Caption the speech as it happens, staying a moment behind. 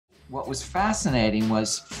What was fascinating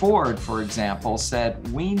was Ford, for example, said,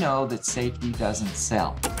 "We know that safety doesn't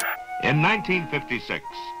sell." In 1956,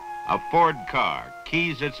 a Ford car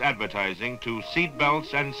keys its advertising to seat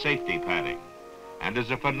belts and safety padding and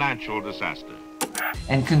is a financial disaster.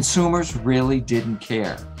 And consumers really didn't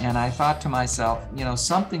care. And I thought to myself, you know,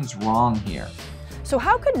 something's wrong here. So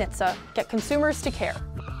how could NHTSA get consumers to care?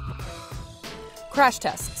 Crash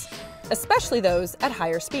tests, especially those at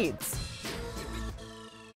higher speeds.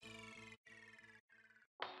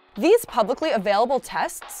 These publicly available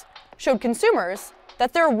tests showed consumers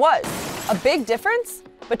that there was a big difference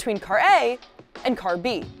between car A and car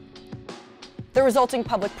B. The resulting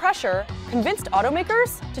public pressure convinced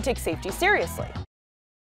automakers to take safety seriously.